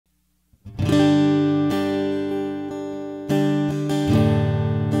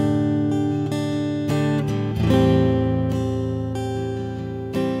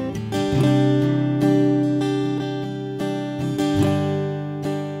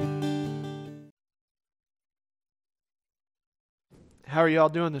How are you all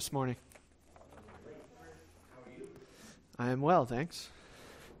doing this morning? I am well, thanks.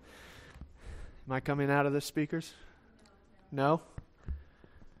 Am I coming out of the speakers? No?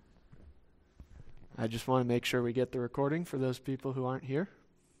 I just want to make sure we get the recording for those people who aren't here.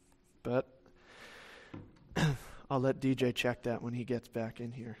 But I'll let DJ check that when he gets back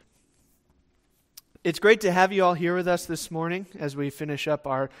in here. It's great to have you all here with us this morning as we finish up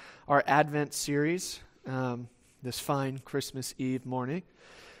our Advent series this fine Christmas Eve morning.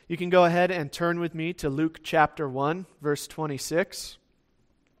 You can go ahead and turn with me to Luke chapter 1, verse 26.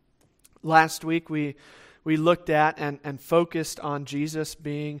 Last week we looked at and focused on Jesus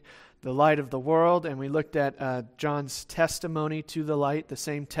being the light of the world, and we looked at John's testimony to the light, the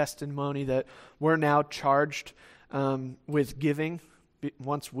same testimony that we're now charged with giving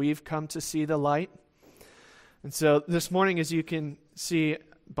once we've come to see the light. And so this morning, as you can see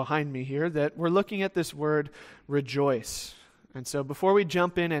behind me here, that we're looking at this word rejoice. And so before we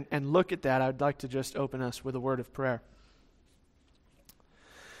jump in and look at that, I'd like to just open us with a word of prayer.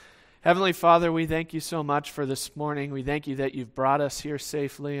 Heavenly Father, we thank you so much for this morning. We thank you that you've brought us here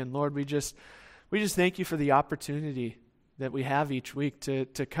safely. And Lord, we just thank you for the opportunity that we have each week to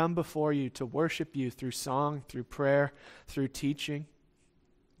come before you, to worship you through song, through prayer, through teaching.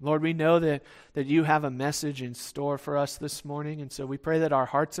 Lord, we know that you have a message in store for us this morning, and so we pray that our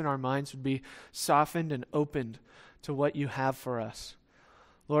hearts and our minds would be softened and opened to what you have for us.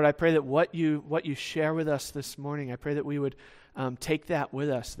 Lord, I pray that what you share with us this morning, I pray that we would take that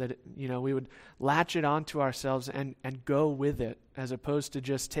with us, that we would latch it onto ourselves and go with it, as opposed to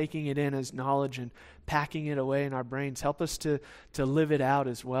just taking it in as knowledge and packing it away in our brains. Help us to live it out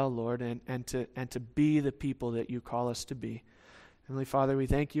as well, Lord, and to be the people that you call us to be. Heavenly Father, we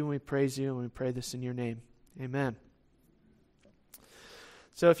thank you and we praise you, and we pray this in your name. Amen.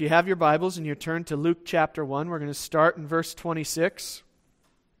 So if you have your Bibles and you turn to Luke chapter 1, we're going to start in verse 26.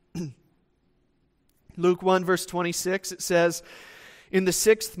 Luke 1, verse 26, it says, "In the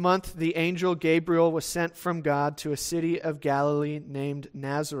 6th month, the angel Gabriel was sent from God to a city of Galilee named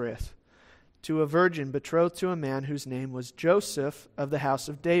Nazareth, to a virgin betrothed to a man whose name was Joseph of the house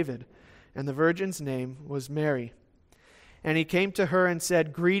of David, and the virgin's name was Mary. And he came to her and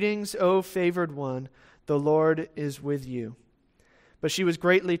said, 'Greetings, O favored one, the Lord is with you.' But she was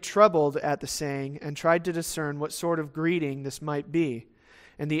greatly troubled at the saying, and tried to discern what sort of greeting this might be.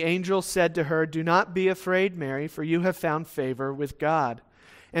 And the angel said to her, 'Do not be afraid, Mary, for you have found favor with God.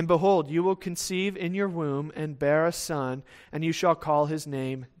 And behold, you will conceive in your womb and bear a son, and you shall call his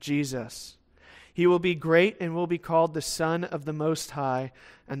name Jesus. He will be great and will be called the Son of the Most High,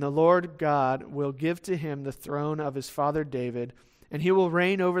 and the Lord God will give to him the throne of his father David, and he will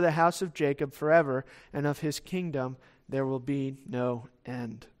reign over the house of Jacob forever, and of his kingdom there will be no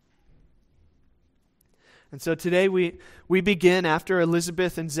end.'" And so today we begin after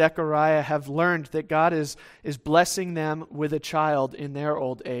Elizabeth and Zechariah have learned that God is blessing them with a child in their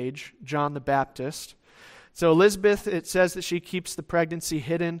old age, John the Baptist. So Elizabeth, it says that she keeps the pregnancy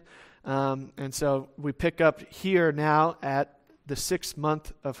hidden. And so we pick up here now at the 6th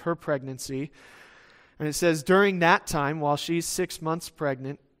month of her pregnancy. And it says, during that time, while she's 6 months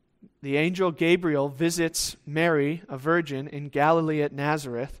pregnant, the angel Gabriel visits Mary, a virgin, in Galilee at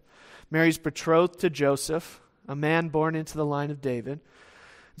Nazareth. Mary's betrothed to Joseph, a man born into the line of David.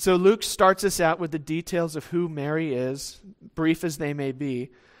 So Luke starts us out with the details of who Mary is, brief as they may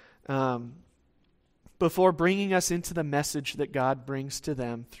be, before bringing us into the message that God brings to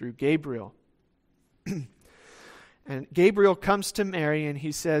them through Gabriel. And Gabriel comes to Mary and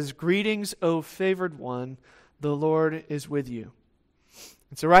he says, "Greetings, O favored one, the Lord is with you."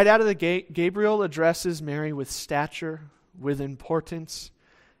 And so right out of the gate, Gabriel addresses Mary with stature, with importance,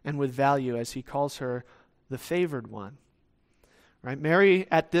 and with value, as he calls her the favored one. Right? Mary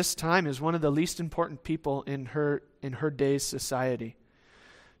at this time is one of the least important people in her day's society.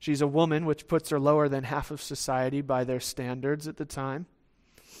 She's a woman, which puts her lower than half of society by their standards at the time.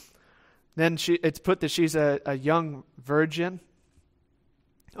 Then it's put that she's a young virgin,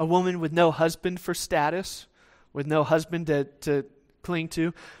 a woman with no husband for status, with no husband to cling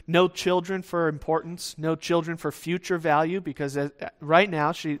to, no children for importance, no children for future value, because right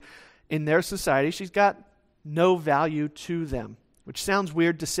now, in their society, she's got no value to them, which sounds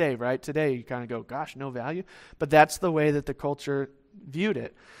weird to say, right? Today, you kind of go, gosh, no value. But that's the way that the culture viewed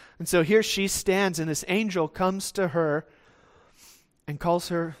it. And so here she stands, and this angel comes to her and calls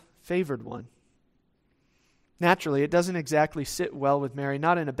her favored one. Naturally, it doesn't exactly sit well with Mary,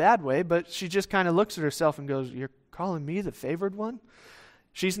 not in a bad way, but she just kind of looks at herself and goes, "You're calling me the favored one?"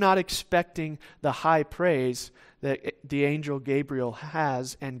 She's not expecting the high praise that the angel Gabriel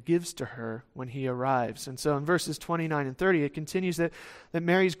has and gives to her when he arrives. And so in verses 29 and 30, it continues that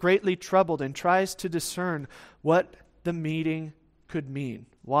Mary's greatly troubled and tries to discern what the meeting could mean.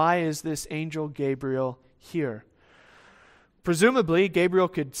 Why is this angel Gabriel here? Presumably, Gabriel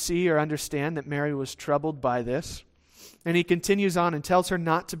could see or understand that Mary was troubled by this. And he continues on and tells her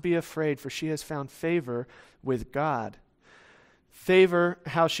not to be afraid, for she has found favor with God. Favor,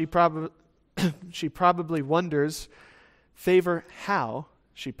 how she probably wonders. Favor, how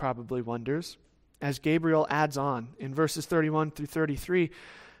she probably wonders. As Gabriel adds on in verses 31 through 33,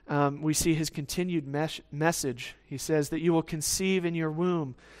 we see his continued message. He says that you will conceive in your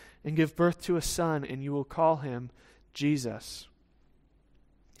womb and give birth to a son, and you will call him Jesus.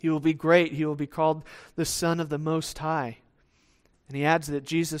 He will be great. He will be called the Son of the Most High. And he adds that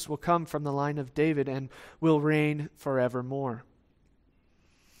Jesus will come from the line of David and will reign forevermore.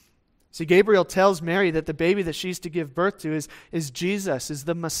 See, Gabriel tells Mary that the baby that she's to give birth to is Jesus, is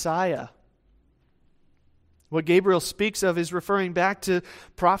the Messiah. What Gabriel speaks of is referring back to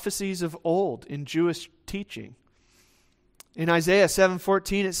prophecies of old in Jewish teaching. In Isaiah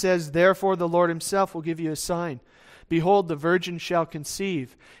 7:14 it says, "Therefore the Lord himself will give you a sign. Behold, the virgin shall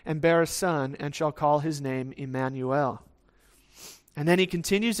conceive and bear a son, and shall call his name Emmanuel." And then he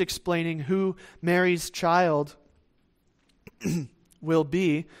continues explaining who Mary's child will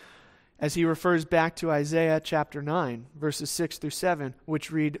be as he refers back to Isaiah chapter 9, verses 6 through 7,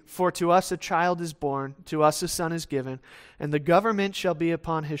 which read, "For to us a child is born, to us a son is given, and the government shall be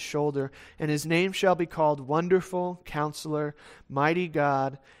upon his shoulder, and his name shall be called Wonderful, Counselor, Mighty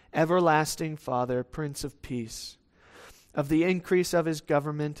God, Everlasting Father, Prince of Peace. Of the increase of his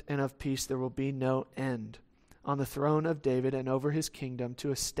government and of peace there will be no end, on the throne of David and over his kingdom,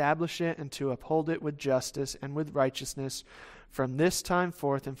 to establish it and to uphold it with justice and with righteousness from this time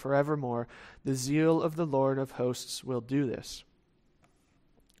forth and forevermore. The zeal of the Lord of hosts will do this."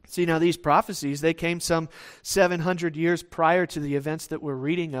 See, now these prophecies, they came some 700 years prior to the events that we're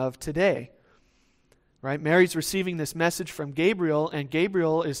reading of today. Right? Mary's receiving this message from Gabriel, and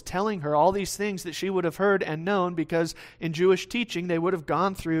Gabriel is telling her all these things that she would have heard and known, because in Jewish teaching they would have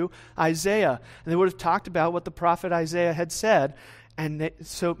gone through Isaiah, and they would have talked about what the prophet Isaiah had said. And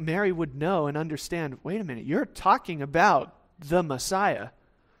so Mary would know and understand, wait a minute, you're talking about the Messiah.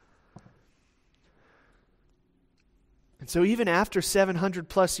 And so even after 700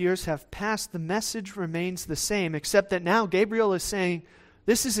 plus years have passed, the message remains the same, except that now Gabriel is saying,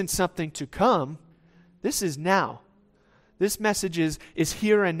 this isn't something to come. This is now. This message is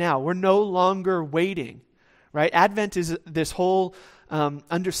here and now. We're no longer waiting, right? Advent is this whole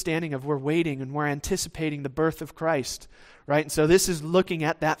understanding of we're waiting and we're anticipating the birth of Christ, right? And so this is looking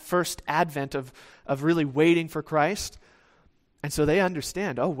at that first Advent of really waiting for Christ. And so they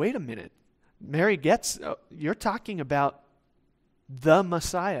understand, oh, wait a minute. Mary gets, you're talking about the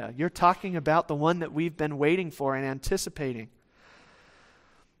Messiah. You're talking about the one that we've been waiting for and anticipating.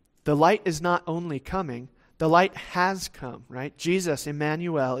 The light is not only coming, the light has come, right? Jesus,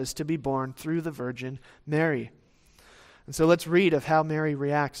 Emmanuel, is to be born through the Virgin Mary. And so let's read of how Mary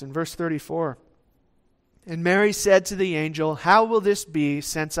reacts in verse 34. "And Mary said to the angel, 'How will this be,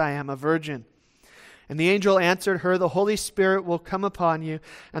 since I am a virgin?' And the angel answered her, 'The Holy Spirit will come upon you,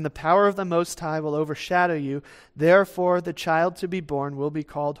 and the power of the Most High will overshadow you. Therefore the child to be born will be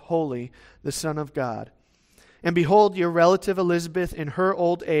called Holy, the Son of God. And behold, your relative Elizabeth in her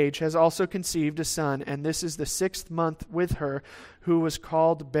old age has also conceived a son, and this is the 6th month with her, who was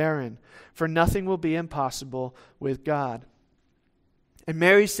called barren. For nothing will be impossible with God.' And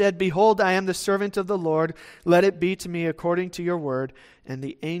Mary said, 'Behold, I am the servant of the Lord. Let it be to me according to your word.' And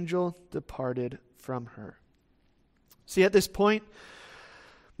the angel departed from her." See, at this point,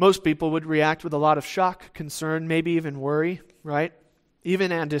 most people would react with a lot of shock, concern, maybe even worry, right?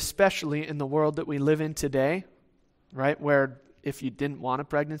 Even and especially in the world that we live in today, right? Where if you didn't want a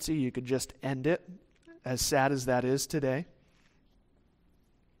pregnancy, you could just end it, as sad as that is today.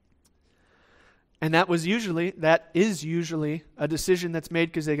 And that is usually a decision that's made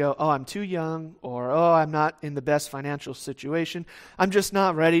because they go, oh, I'm too young, or oh, I'm not in the best financial situation. I'm just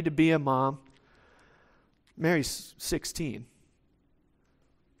not ready to be a mom. Mary's 16.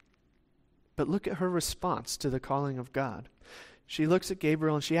 But look at her response to the calling of God. She looks at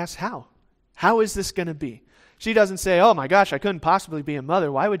Gabriel and she asks, how? How is this going to be? She doesn't say, oh my gosh, I couldn't possibly be a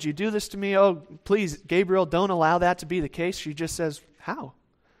mother. Why would you do this to me? Oh, please, Gabriel, don't allow that to be the case. She just says, how?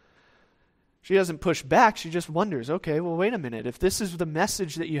 She doesn't push back. She just wonders, okay, well, wait a minute. If this is the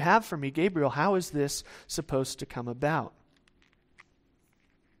message that you have for me, Gabriel, how is this supposed to come about?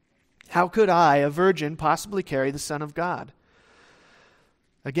 How could I, a virgin, possibly carry the Son of God?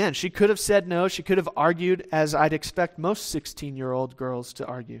 Again, she could have said no. She could have argued, as I'd expect most 16-year-old girls to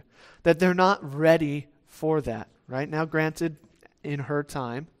argue, that they're not ready for that. Right now, granted, in her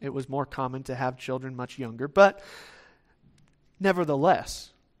time, it was more common to have children much younger, but nevertheless,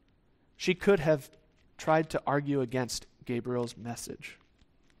 she could have tried to argue against Gabriel's message.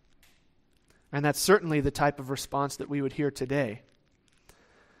 And that's certainly the type of response that we would hear today.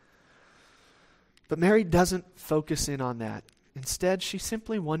 But Mary doesn't focus in on that. Instead, she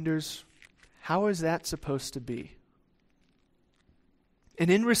simply wonders, how is that supposed to be? And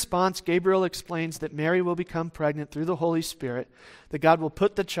in response, Gabriel explains that Mary will become pregnant through the Holy Spirit, that God will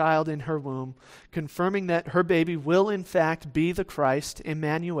put the child in her womb, confirming that her baby will in fact be the Christ,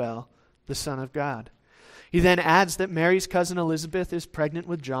 Emmanuel, the Son of God. He then adds that Mary's cousin Elizabeth is pregnant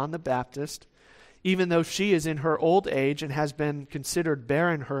with John the Baptist, even though she is in her old age and has been considered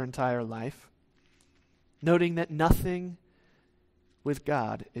barren her entire life, noting that nothing with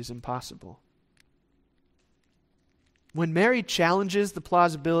God is impossible. When Mary challenges the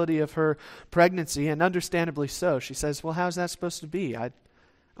plausibility of her pregnancy, and understandably so, she says, well, how's that supposed to be?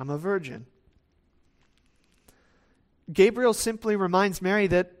 I'm a virgin. Gabriel simply reminds Mary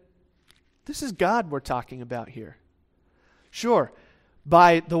that this is God we're talking about here. Sure,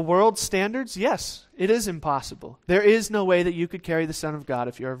 by the world's standards, yes, it is impossible. There is no way that you could carry the Son of God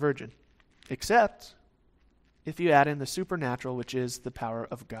if you're a virgin, except if you add in the supernatural, which is the power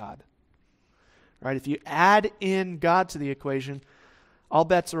of God. Right? If you add in God to the equation, all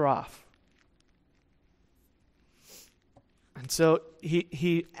bets are off. And so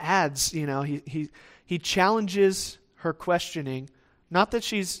he adds, he challenges her questioning, not that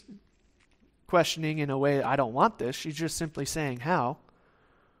she's questioning in a way, I don't want this, she's just simply saying, how?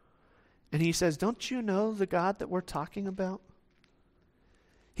 And he says, don't you know the God that we're talking about?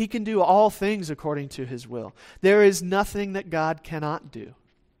 He can do all things according to his will. There is nothing that God cannot do.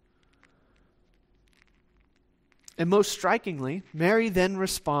 And most strikingly, Mary then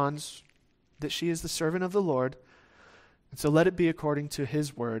responds that she is the servant of the Lord, and so let it be according to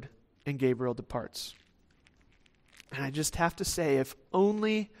his word, and Gabriel departs. And I just have to say, if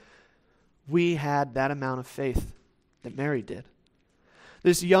only we had that amount of faith that Mary did.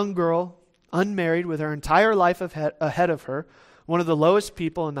 This young girl, unmarried with her entire life ahead of her, one of the lowest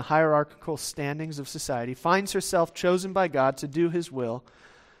people in the hierarchical standings of society, finds herself chosen by God to do his will,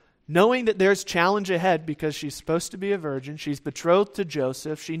 knowing that there's challenge ahead because she's supposed to be a virgin. She's betrothed to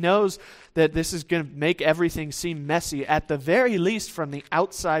Joseph. She knows that this is going to make everything seem messy, at the very least from the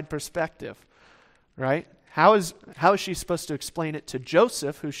outside perspective, right? How is she supposed to explain it to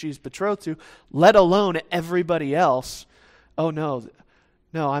Joseph, who she's betrothed to, let alone everybody else? Oh, no,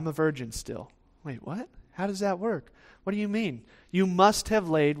 I'm a virgin still. Wait, what? How does that work? What do you mean? You must have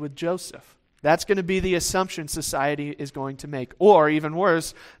laid with Joseph. That's going to be the assumption society is going to make. Or, even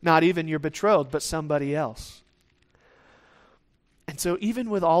worse, not even your betrothed, but somebody else. And so even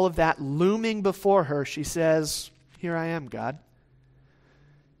with all of that looming before her, she says, here I am, God.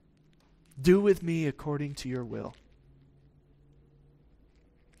 Do with me according to your will.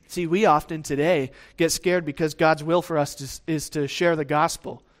 See, we often today get scared because God's will for us is to share the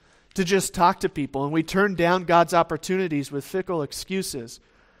gospel, to just talk to people, and we turn down God's opportunities with fickle excuses.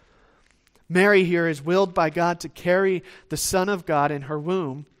 Mary here is willed by God to carry the Son of God in her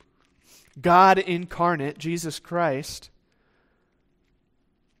womb, God incarnate, Jesus Christ.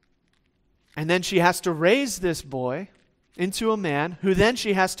 And then she has to raise this boy into a man who then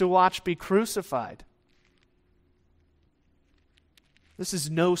she has to watch be crucified. This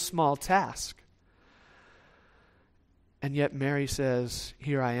is no small task. And yet Mary says,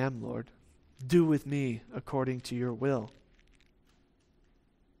 here I am, Lord. Do with me according to your will.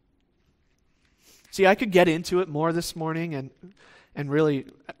 See, I could get into it more this morning and really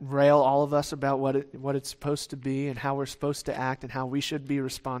rail all of us about what it's supposed to be and how we're supposed to act and how we should be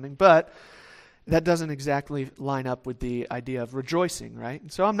responding, but that doesn't exactly line up with the idea of rejoicing, right?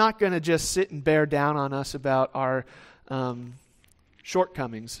 And so I'm not going to just sit and bear down on us about our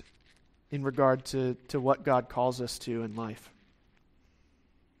shortcomings in regard to what God calls us to in life.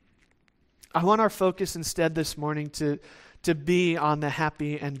 I want our focus instead this morning to be on the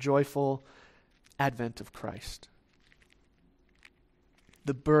happy and joyful advent of Christ,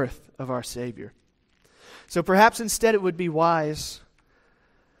 the birth of our Savior. So perhaps instead it would be wise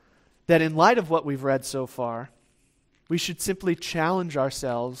that in light of what we've read so far, we should simply challenge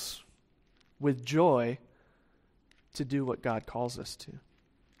ourselves with joy to do what God calls us to.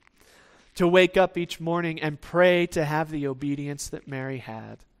 To wake up each morning and pray to have the obedience that Mary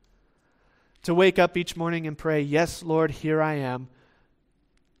had. To wake up each morning and pray, yes, Lord, here I am.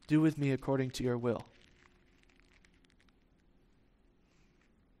 Do with me according to your will.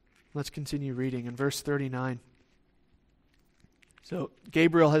 Let's continue reading in verse 39. So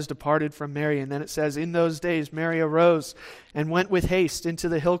Gabriel has departed from Mary, and then it says, "In those days Mary arose and went with haste into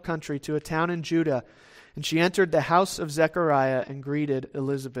the hill country to a town in Judah, and she entered the house of Zechariah and greeted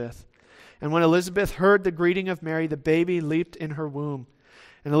Elizabeth. And when Elizabeth heard the greeting of Mary, the baby leaped in her womb.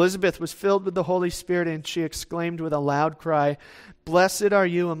 And Elizabeth was filled with the Holy Spirit, and she exclaimed with a loud cry, 'Blessed are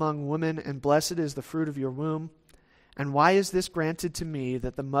you among women, and blessed is the fruit of your womb. And why is this granted to me,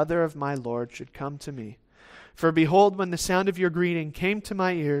 that the mother of my Lord should come to me? For behold, when the sound of your greeting came to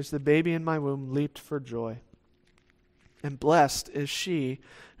my ears, the baby in my womb leaped for joy. And blessed is she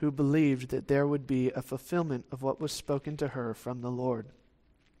who believed that there would be a fulfillment of what was spoken to her from the Lord.'"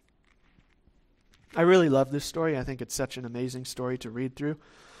 I really love this story. I think it's such an amazing story to read through.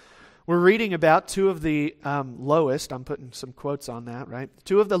 We're reading about two of the lowest, I'm putting some quotes on that, right?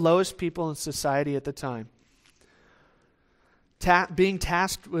 Two of the lowest people in society at the time. Being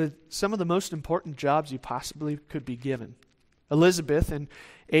tasked with some of the most important jobs you possibly could be given. Elizabeth, an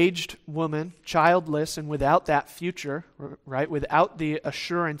aged woman, childless, and without that future, right? Without the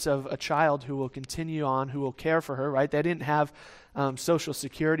assurance of a child who will continue on, who will care for her, right? They didn't have Social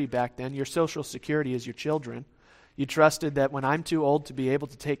Security back then. Your Social Security is your children. You trusted that when I'm too old to be able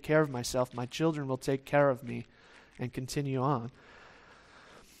to take care of myself, my children will take care of me and continue on.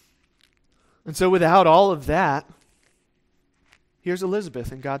 And so without all of that, here's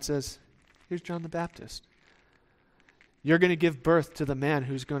Elizabeth, and God says, here's John the Baptist. You're going to give birth to the man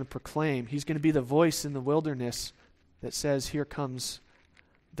who's going to proclaim. He's going to be the voice in the wilderness that says, here comes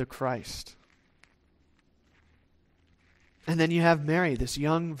the Christ. And then you have Mary, this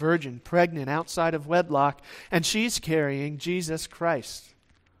young virgin, pregnant outside of wedlock, and she's carrying Jesus Christ,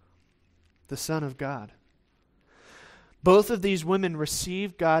 the Son of God. Both of these women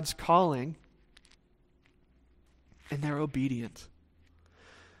receive God's calling, and they're obedient.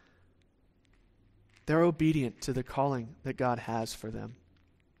 They're obedient to the calling that God has for them.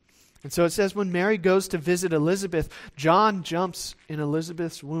 And so it says when Mary goes to visit Elizabeth, John jumps in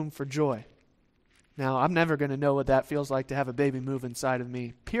Elizabeth's womb for joy. Now, I'm never going to know what that feels like to have a baby move inside of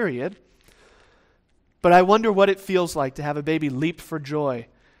me, period. But I wonder what it feels like to have a baby leap for joy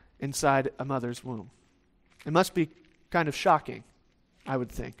inside a mother's womb. It must be kind of shocking, I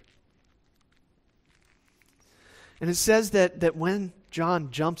would think. And it says that when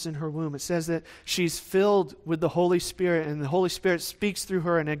John jumps in her womb, it says that she's filled with the Holy Spirit, and the Holy Spirit speaks through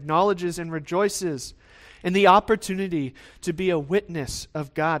her and acknowledges and rejoices in the opportunity to be a witness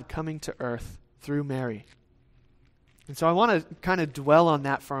of God coming to earth through Mary. And so I want to kind of dwell on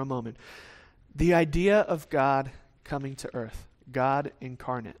that for a moment. The idea of God coming to earth, God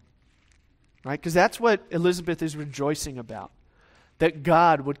incarnate, right? Because that's what Elizabeth is rejoicing about, that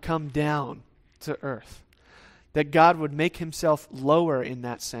God would come down to earth, that God would make himself lower in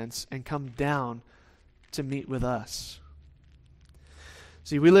that sense and come down to meet with us.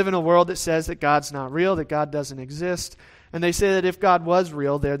 See, we live in a world that says that God's not real, that God doesn't exist. And they say that if God was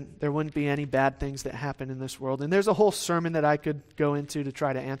real, there wouldn't be any bad things that happen in this world. And there's a whole sermon that I could go into to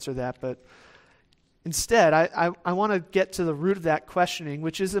try to answer that. But instead, I want to get to the root of that questioning,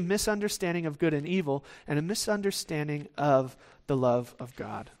 which is a misunderstanding of good and evil and a misunderstanding of the love of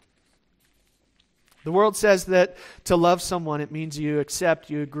God. The world says that to love someone, it means you accept,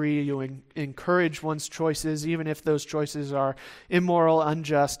 you agree, you encourage one's choices, even if those choices are immoral,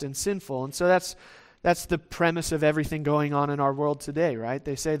 unjust, and sinful. And so that's the premise of everything going on in our world today, right?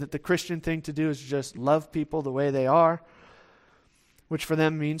 They say that the Christian thing to do is just love people the way they are, which for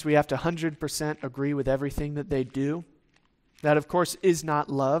them means we have to 100% agree with everything that they do. That, of course, is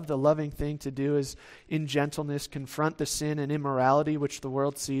not love. The loving thing to do is, in gentleness, confront the sin and immorality which the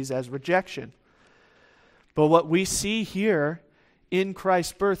world sees as rejection. But what we see here in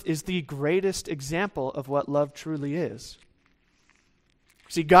Christ's birth is the greatest example of what love truly is.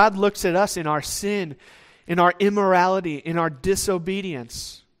 See, God looks at us in our sin, in our immorality, in our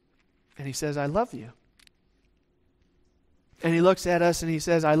disobedience, and he says, I love you. And he looks at us and he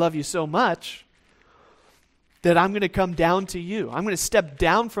says, I love you so much that I'm going to come down to you. I'm going to step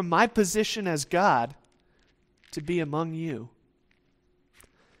down from my position as God to be among you.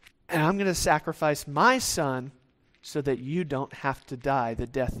 And I'm going to sacrifice my son so that you don't have to die the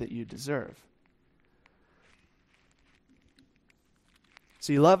death that you deserve.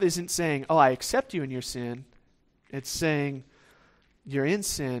 See, love isn't saying, oh, I accept you in your sin. It's saying, you're in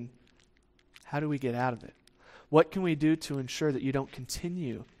sin. How do we get out of it? What can we do to ensure that you don't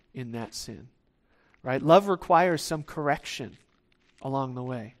continue in that sin? Right? Love requires some correction along the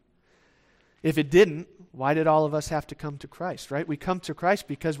way. If it didn't, why did all of us have to come to Christ, right? We come to Christ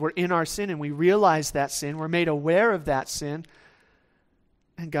because we're in our sin and we realize that sin. We're made aware of that sin.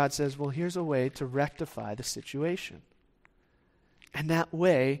 And God says, well, here's a way to rectify the situation. And that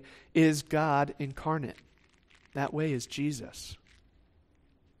way is God incarnate. That way is Jesus.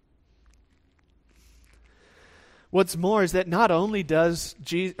 What's more is that not only does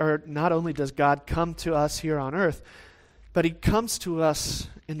God come to us here on earth, but he comes to us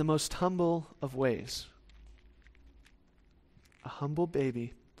in the most humble of ways. A humble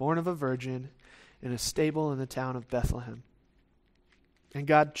baby, born of a virgin, in a stable in the town of Bethlehem. And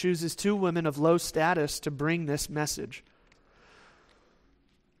God chooses two women of low status to bring this message.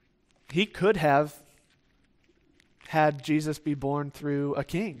 He could have had Jesus be born through a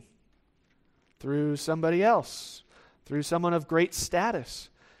king, through somebody else, through someone of great status.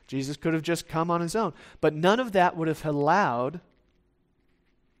 Jesus could have just come on his own. But none of that would have allowed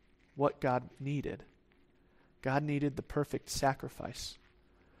what God needed. God needed the perfect sacrifice.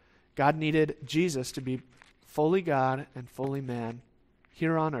 God needed Jesus to be fully God and fully man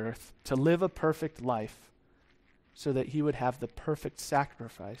here on earth, to live a perfect life so that he would have the perfect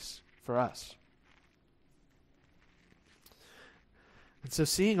sacrifice for us. And so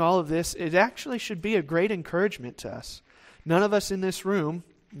seeing all of this, it actually should be a great encouragement to us. None of us in this room,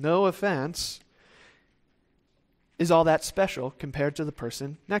 no offense, is all that special compared to the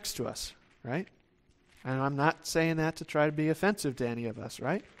person next to us, right? And I'm not saying that to try to be offensive to any of us,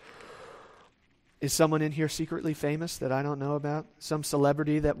 right? Is someone in here secretly famous that I don't know about? Some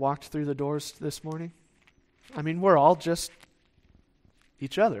celebrity that walked through the doors this morning? I mean, we're all just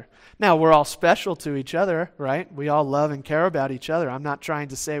each other. Now, we're all special to each other, right? We all love and care about each other. I'm not trying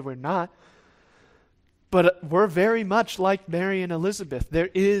to say we're not. But we're very much like Mary and Elizabeth. There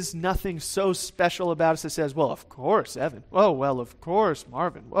is nothing so special about us that says, well, of course, Evan. Oh, well, of course,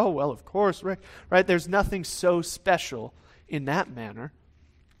 Marvin. Oh, well, of course, Rick. Right? There's nothing so special in that manner.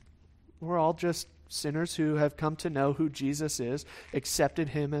 We're all just sinners who have come to know who Jesus is, accepted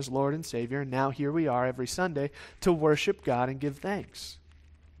him as Lord and Savior, and now here we are every Sunday to worship God and give thanks.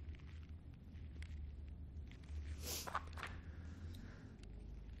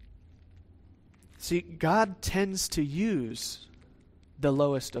 See, God tends to use the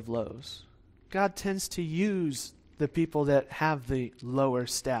lowest of lows. God tends to use the people that have the lower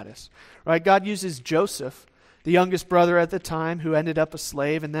status. Right? God uses Joseph, the youngest brother at the time, who ended up a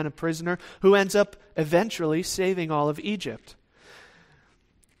slave and then a prisoner, who ends up eventually saving all of Egypt.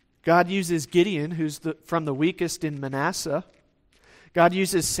 God uses Gideon, who's from the weakest in Manasseh. God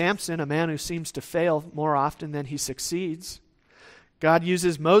uses Samson, a man who seems to fail more often than he succeeds. God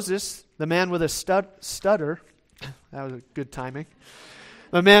uses Moses, the man with a stutter. That was good timing.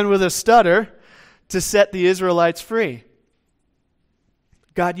 The man with a stutter to set the Israelites free.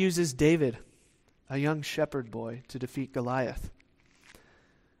 God uses David, a young shepherd boy, to defeat Goliath.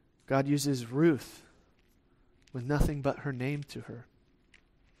 God uses Ruth with nothing but her name to her.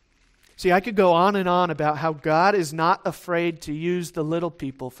 See, I could go on and on about how God is not afraid to use the little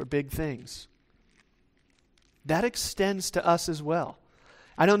people for big things. That extends to us as well.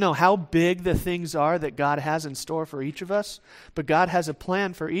 I don't know how big the things are that God has in store for each of us, but God has a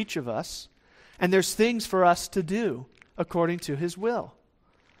plan for each of us, and there's things for us to do according to his will.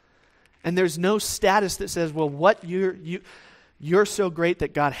 And there's no status that says, well, what you're so great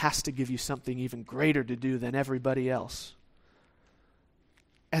that God has to give you something even greater to do than everybody else.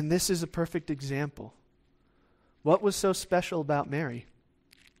 And this is a perfect example. What was so special about Mary?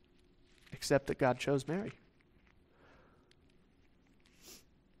 Except that God chose Mary.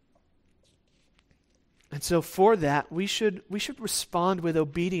 And so for that, we should respond with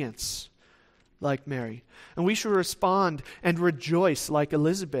obedience like Mary. And we should respond and rejoice like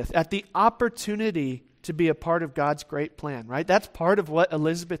Elizabeth at the opportunity to be a part of God's great plan, right? That's part of what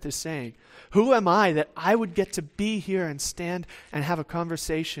Elizabeth is saying. Who am I that I would get to be here and stand and have a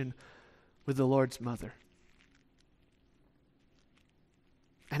conversation with the Lord's mother?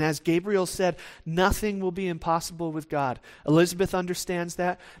 And as Gabriel said, nothing will be impossible with God. Elizabeth understands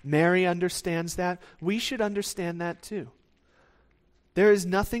that. Mary understands that. We should understand that too. There is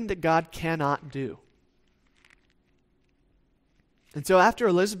nothing that God cannot do. And so after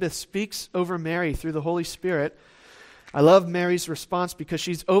Elizabeth speaks over Mary through the Holy Spirit, I love Mary's response because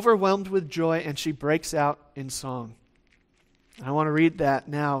she's overwhelmed with joy and she breaks out in song. I want to read that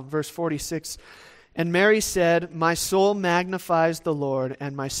now, verse 46. And Mary said, my soul magnifies the Lord,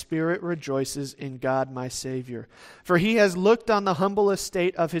 and my spirit rejoices in God my Savior. For he has looked on the humble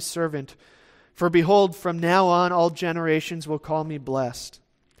estate of his servant. For behold, from now on all generations will call me blessed.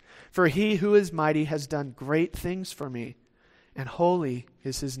 For he who is mighty has done great things for me, and holy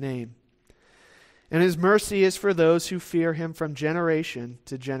is his name. And his mercy is for those who fear him from generation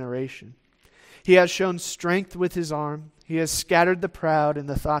to generation. He has shown strength with his arm. He has scattered the proud in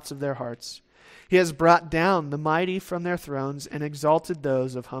the thoughts of their hearts. He has brought down the mighty from their thrones and exalted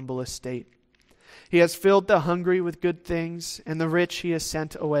those of humble estate. He has filled the hungry with good things, and the rich he has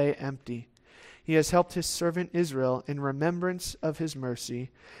sent away empty. He has helped his servant Israel in remembrance of his mercy,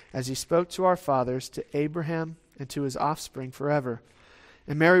 as he spoke to our fathers, to Abraham, and to his offspring forever.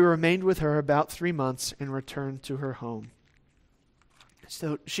 And Mary remained with her about 3 months and returned to her home.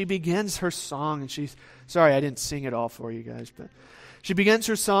 So she begins her song, and sorry, I didn't sing it all for you guys, but she begins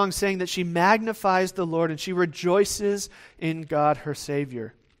her song saying that she magnifies the Lord and she rejoices in God her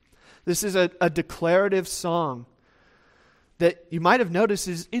Savior. This is a declarative song that you might have noticed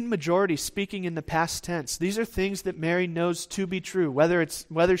is in majority speaking in the past tense. These are things that Mary knows to be true,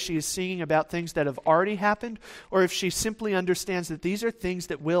 whether she is singing about things that have already happened or if she simply understands that these are things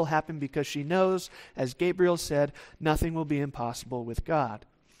that will happen because she knows, as Gabriel said, nothing will be impossible with God.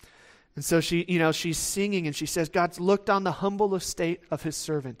 And so she's singing and she says, God's looked on the humble estate of his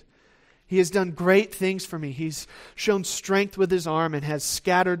servant. He has done great things for me. He's shown strength with his arm and has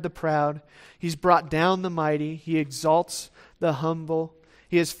scattered the proud. He's brought down the mighty. He exalts the humble.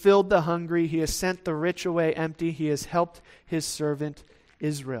 He has filled the hungry. He has sent the rich away empty. He has helped his servant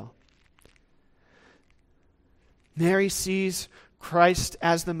Israel. Mary sees Christ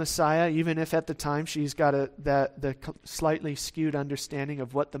as the Messiah, even if at the time she's got the slightly skewed understanding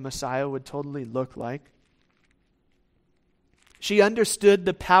of what the Messiah would totally look like. She understood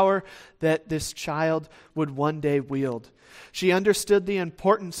the power that this child would one day wield. She understood the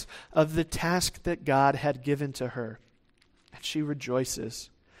importance of the task that God had given to her. And she rejoices.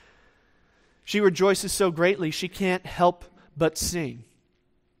 She rejoices so greatly she can't help but sing.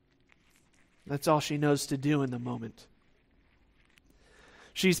 That's all she knows to do in the moment.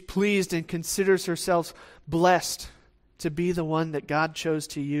 She's pleased and considers herself blessed to be the one that God chose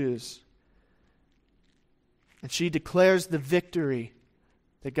to use. And she declares the victory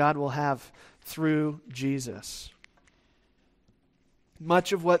that God will have through Jesus.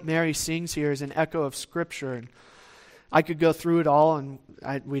 Much of what Mary sings here is an echo of Scripture. And I could go through it all, and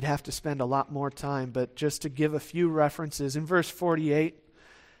we'd have to spend a lot more time. But just to give a few references, in verse 48,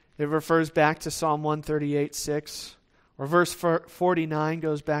 it refers back to Psalm 138:6. Or verse 49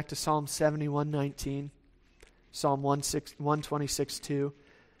 goes back to Psalm 71:19, Psalm 126:2.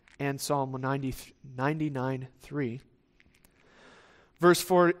 And Psalm 99:3. Verse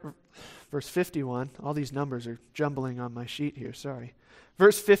 51, all these numbers are jumbling on my sheet here, sorry.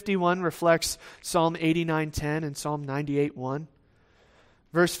 Verse 51 reflects Psalm 89:10 and Psalm 98:1.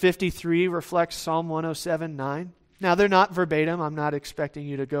 Verse 53 reflects Psalm 107:9. Now, they're not verbatim. I'm not expecting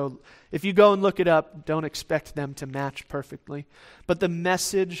you to go. If you go and look it up, don't expect them to match perfectly. But the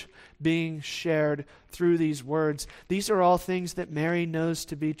message being shared through these words, these are all things that Mary knows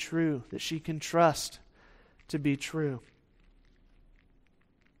to be true, that she can trust to be true.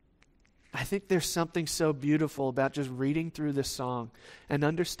 I think there's something so beautiful about just reading through this song and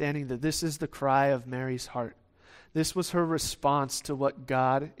understanding that this is the cry of Mary's heart. This was her response to what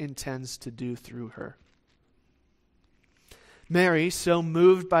God intends to do through her. Mary, so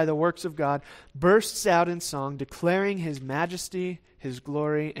moved by the works of God, bursts out in song, declaring his majesty, his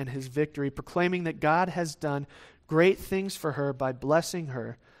glory, and his victory, proclaiming that God has done great things for her by blessing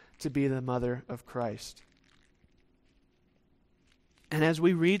her to be the mother of Christ. And as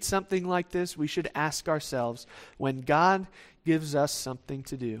we read something like this, we should ask ourselves, when God gives us something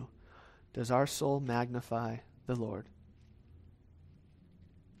to do, does our soul magnify the Lord?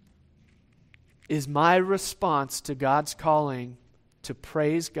 Is my response to God's calling to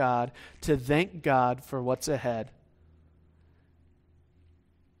praise God, to thank God for what's ahead?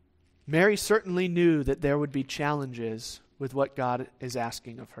 Mary certainly knew that there would be challenges with what God is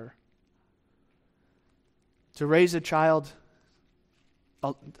asking of her. To raise a child,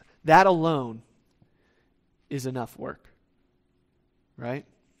 that alone is enough work, right?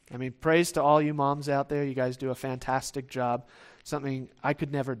 I mean, praise to all you moms out there. You guys do a fantastic job. Something I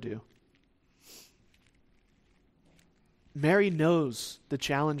could never do. Mary knows the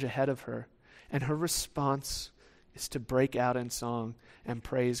challenge ahead of her, and her response is to break out in song and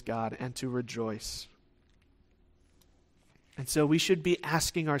praise God and to rejoice. And so we should be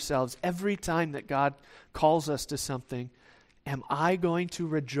asking ourselves every time that God calls us to something, am I going to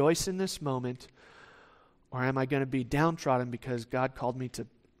rejoice in this moment, or am I going to be downtrodden because God called me to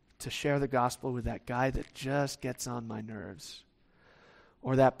share the gospel with that guy that just gets on my nerves?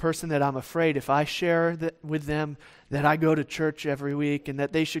 Or that person that I'm afraid if I share with them that I go to church every week and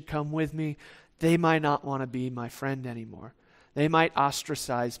that they should come with me, they might not want to be my friend anymore. They might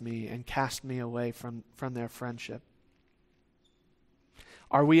ostracize me and cast me away from their friendship.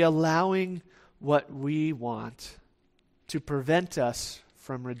 Are we allowing what we want to prevent us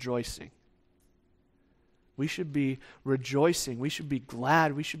from rejoicing. We should be rejoicing. We should be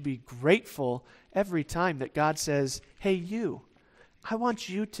glad. We should be grateful every time that God says, hey, you, I want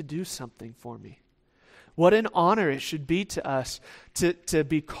you to do something for me. What an honor it should be to us to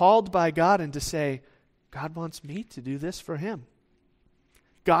be called by God and to say, God wants me to do this for him.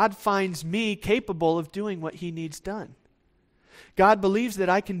 God finds me capable of doing what he needs done. God believes that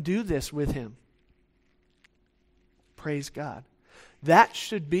I can do this with him. Praise God. That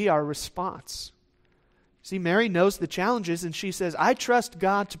should be our response. See, Mary knows the challenges, and she says, I trust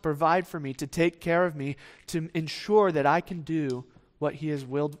God to provide for me, to take care of me, to ensure that I can do what he has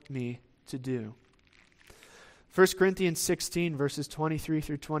willed me to do. 1 Corinthians 16, verses 23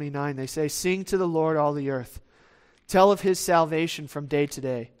 through 29, they say, sing to the Lord, all the earth. Tell of his salvation from day to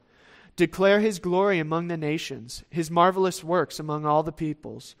day. Declare his glory among the nations, his marvelous works among all the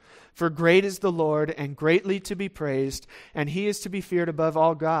peoples. For great is the Lord, and greatly to be praised, and he is to be feared above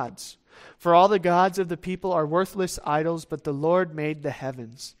all gods. For all the gods of the people are worthless idols, but the Lord made the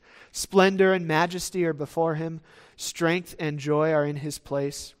heavens. Splendor and majesty are before him. Strength and joy are in his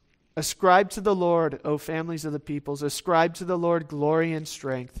place. Ascribe to the Lord, O families of the peoples. Ascribe to the Lord glory and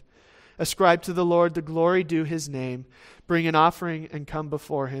strength. Ascribe to the Lord the glory due his name. Bring an offering and come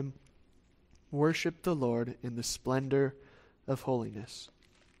before him. Worship the Lord in the splendor of holiness.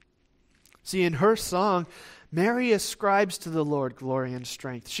 See, in her song, Mary ascribes to the Lord glory and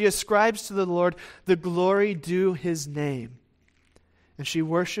strength. She ascribes to the Lord the glory due his name. And she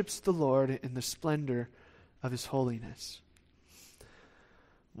worships the Lord in the splendor of his holiness.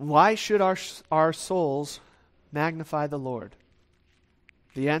 Why should our souls magnify the Lord?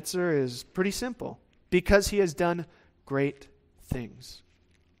 The answer is pretty simple. Because he has done great things.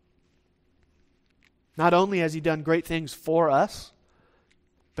 Not only has he done great things for us,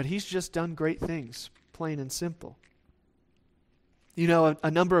 but he's just done great things, plain and simple. You know,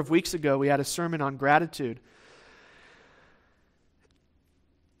 a number of weeks ago, we had a sermon on gratitude,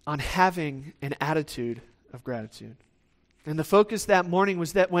 on having an attitude of gratitude. And the focus that morning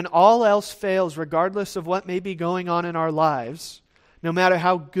was that when all else fails, regardless of what may be going on in our lives, no matter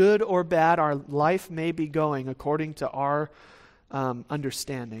how good or bad our life may be going according to our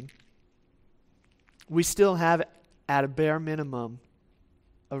understanding, we still have, at a bare minimum,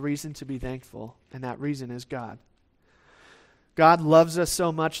 a reason to be thankful, and that reason is God. God loves us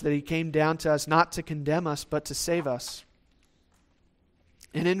so much that he came down to us not to condemn us, but to save us.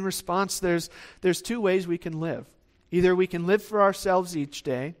 And in response, there's two ways we can live. Either we can live for ourselves each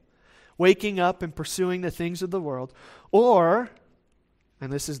day, waking up and pursuing the things of the world, or,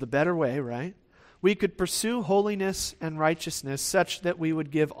 and this is the better way, right? We could pursue holiness and righteousness such that we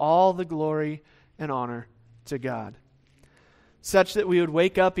would give all the glory and honor to God. Such that we would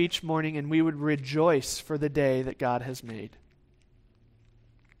wake up each morning and we would rejoice for the day that God has made.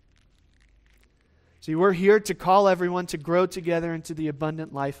 See, we're here to call everyone to grow together into the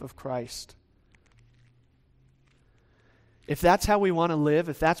abundant life of Christ. If that's how we want to live,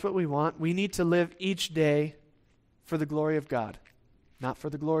 if that's what we want, we need to live each day for the glory of God. Not for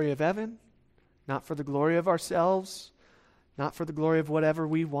the glory of heaven, not for the glory of ourselves, not for the glory of whatever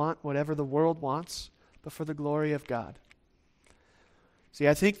we want, whatever the world wants, but for the glory of God. See,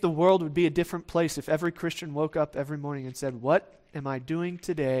 I think the world would be a different place if every Christian woke up every morning and said, what am I doing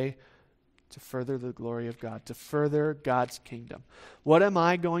today to further the glory of God, to further God's kingdom? What am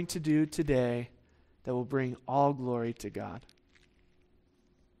I going to do today that will bring all glory to God?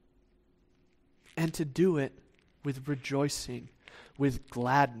 And to do it with rejoicing, with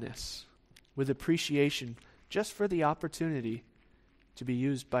gladness, with appreciation, just for the opportunity to be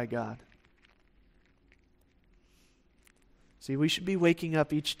used by God. See, we should be waking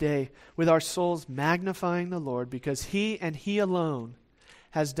up each day with our souls magnifying the Lord because he and he alone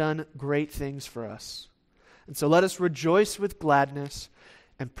has done great things for us. And so let us rejoice with gladness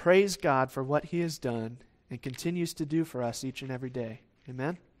and praise God for what he has done and continues to do for us each and every day.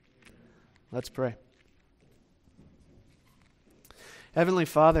 Amen? Let's pray. Heavenly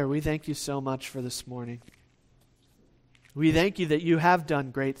Father, we thank you so much for this morning. We thank you that you have done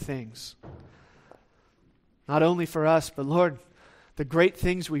great things. Not only for us, but Lord, the great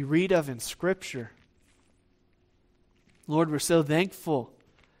things we read of in Scripture. Lord, we're so thankful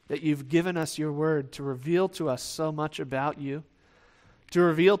that you've given us your word to reveal to us so much about you, to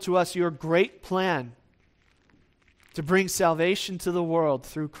reveal to us your great plan to bring salvation to the world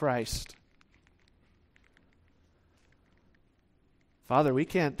through Christ. Father, we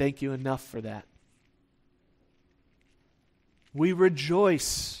can't thank you enough for that. We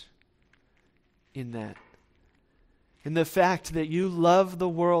rejoice in that. In the fact that you love the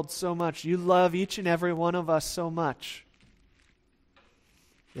world so much. You love each and every one of us so much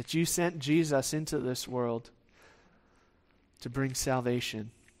that you sent Jesus into this world to bring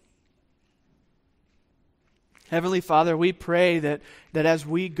salvation. Heavenly Father, we pray that as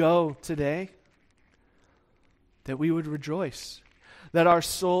we go today, that we would rejoice, that our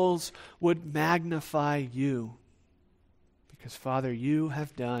souls would magnify you. Because, Father, you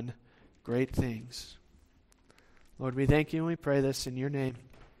have done great things. Lord, we thank you and we pray this in your name.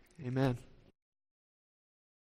 Amen.